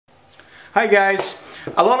Hi guys,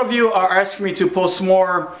 a lot of you are asking me to post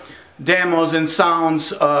more demos and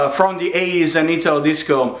sounds from the 80s and Italo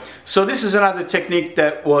Disco. So this is another technique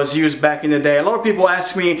that was used back in the day. A lot of people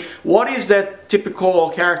ask me, what is that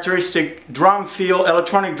typical characteristic drum feel,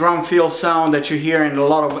 electronic drum feel sound that you hear in a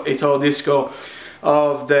lot of Italo Disco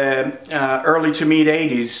of the early to mid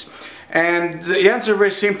 80s? And the answer is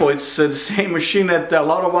very simple. It's the same machine that a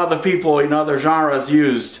lot of other people in other genres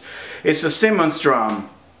used. It's the Simmons drums.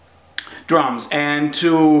 And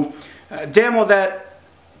to demo that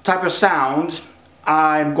type of sound,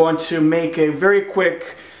 I'm going to make a very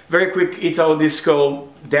quick Italo Disco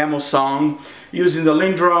demo song using the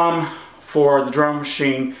Lindrum for the drum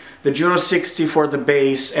machine, the Juno 60 for the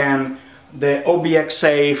bass, and the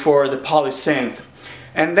OBXA for the polysynth.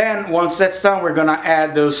 And then once that's done, we're gonna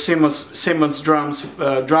add those Simmons drums,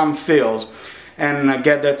 drum fills, and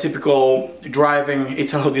get that typical driving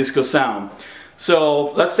Italo Disco sound.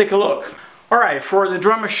 So let's take a look. Alright, for the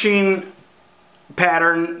drum machine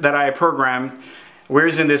pattern that I programmed, we're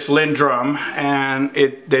using this Lindrum, and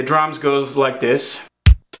the drums goes like this.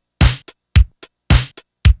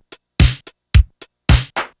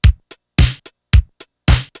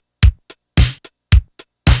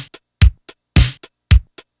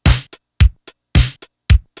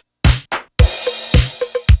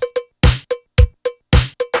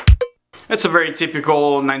 It's a very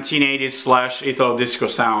typical 1980s / Italo Disco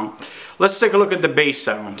sound. Let's take a look at the bass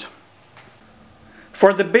sound.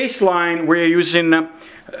 For the bass line, we're using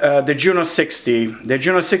the Juno 60. The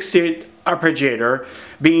Juno 60 arpeggiator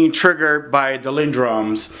being triggered by the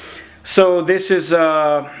Lindrums. So this is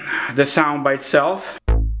the sound by itself.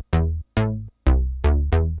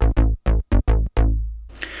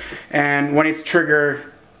 And when it's triggered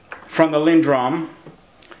from the Lindrum,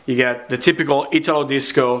 you get the typical Italo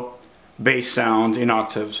Disco bass sound in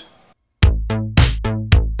octaves.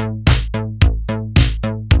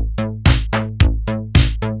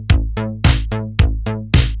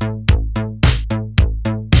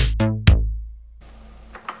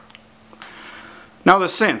 Now the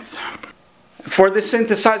synth. For the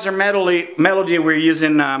synthesizer melody we're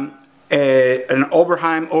using an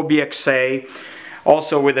Oberheim OBXA,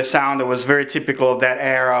 also with a sound that was very typical of that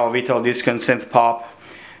era of Italo Disco and synth pop.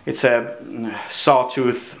 It's a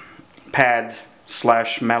sawtooth pad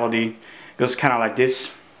 / melody. Goes kind of like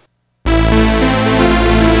this.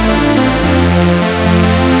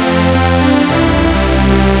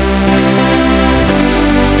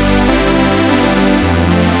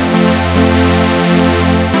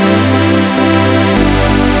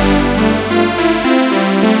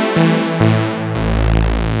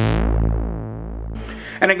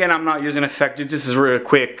 And again, I'm not using effect, this is really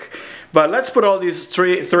quick. But let's put all these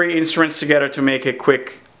three instruments together to make a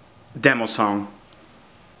quick demo song.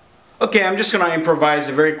 Okay, I'm just gonna improvise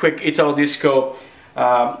a very quick Italo Disco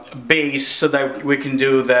bass so that we can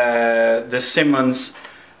do the Simmons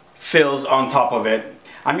fills on top of it.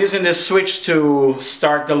 I'm using this switch to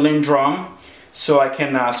start the Lindrum so I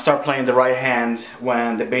can start playing the right hand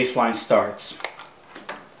when the bass line starts.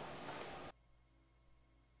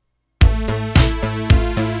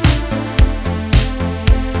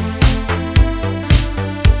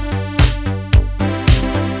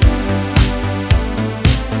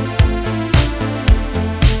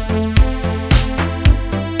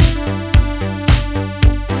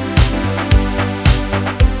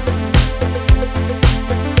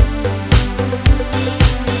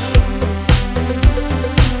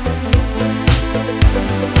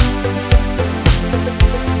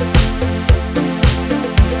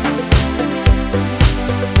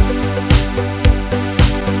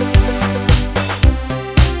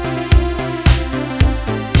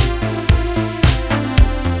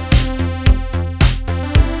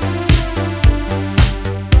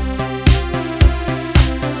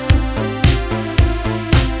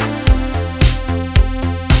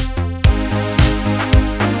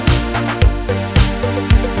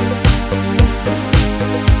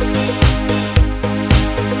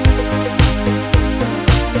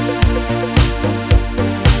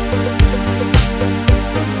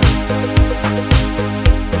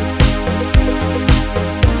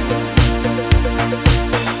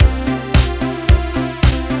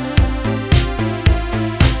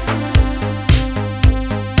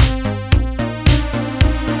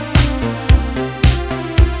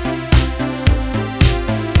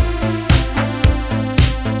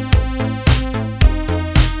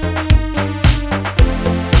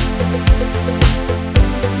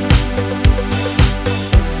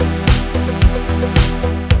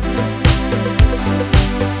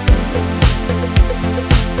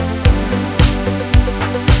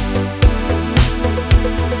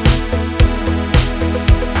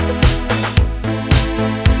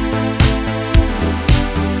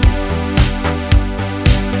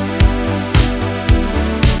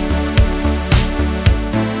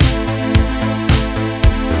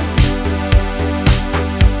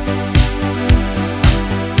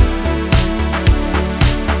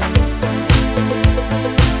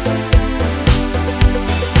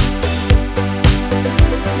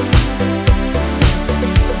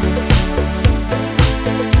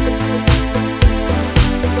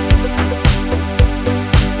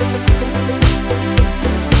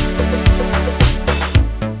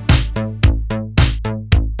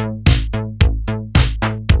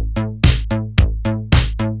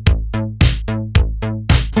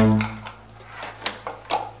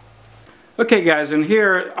 Okay guys, and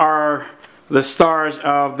here are the stars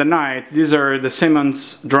of the night. These are the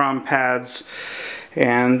Simmons drum pads,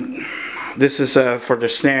 and this is for the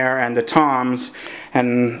snare and the toms,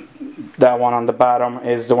 and that one on the bottom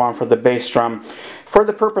is the one for the bass drum. For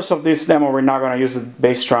the purpose of this demo, we're not going to use the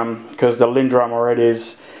bass drum because the Lindrum already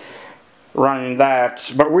is running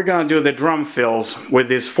that, but we're going to do the drum fills with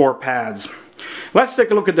these 4 pads. Let's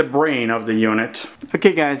take a look at the brain of the unit.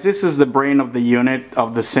 Okay guys, this is the brain of the unit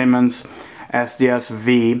of the Simmons SDS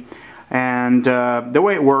V, and the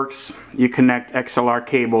way it works, you connect XLR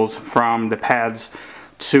cables from the pads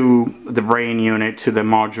to the brain unit, to the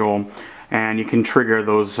module, and you can trigger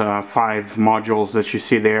those 5 modules that you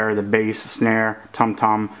see there: the bass, snare,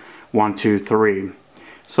 tom-tom, 1, 2, 3.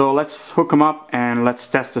 So let's hook them up and let's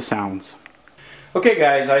test the sounds. Okay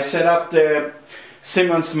guys, I set up the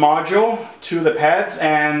Simmons module to the pads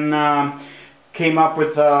and came up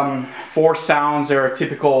with 4 sounds. They're a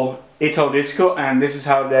typical Italo Disco, and this is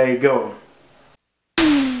how they go.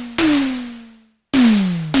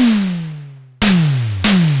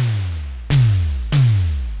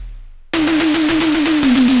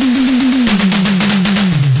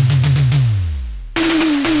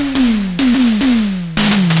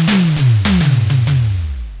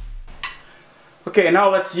 Okay, now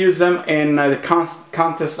let's use them in the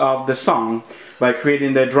contest of the song by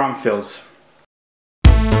creating the drum fills.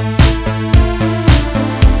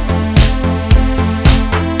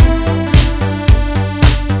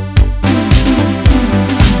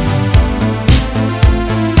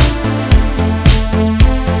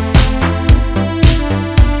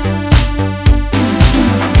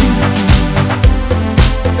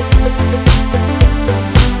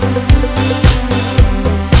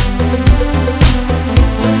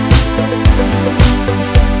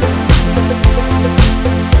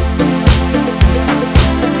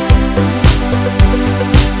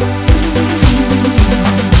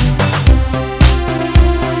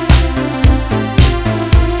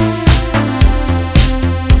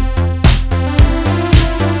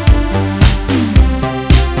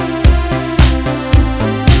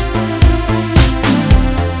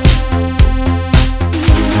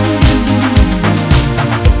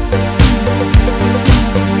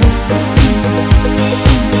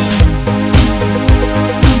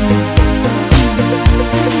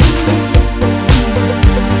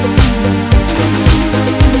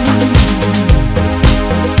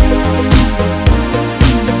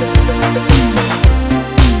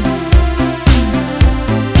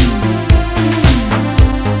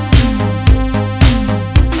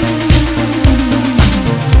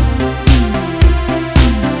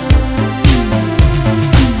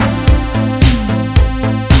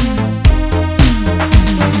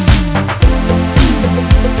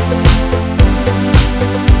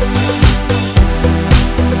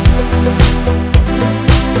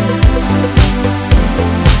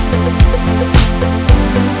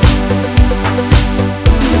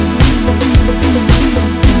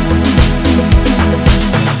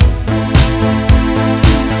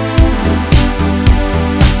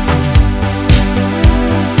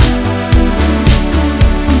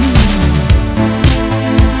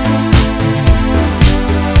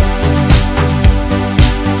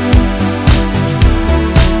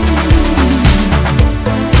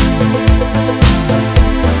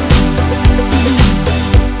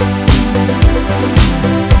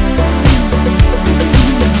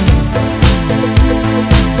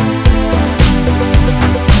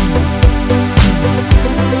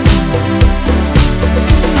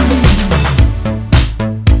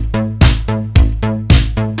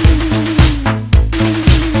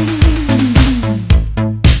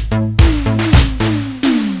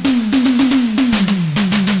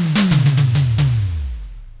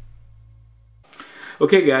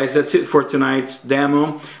 Okay guys, that's it for tonight's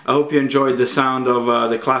demo. I hope you enjoyed the sound of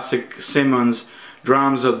the classic Simmons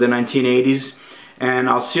drums of the 1980s, and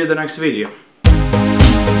I'll see you in the next video.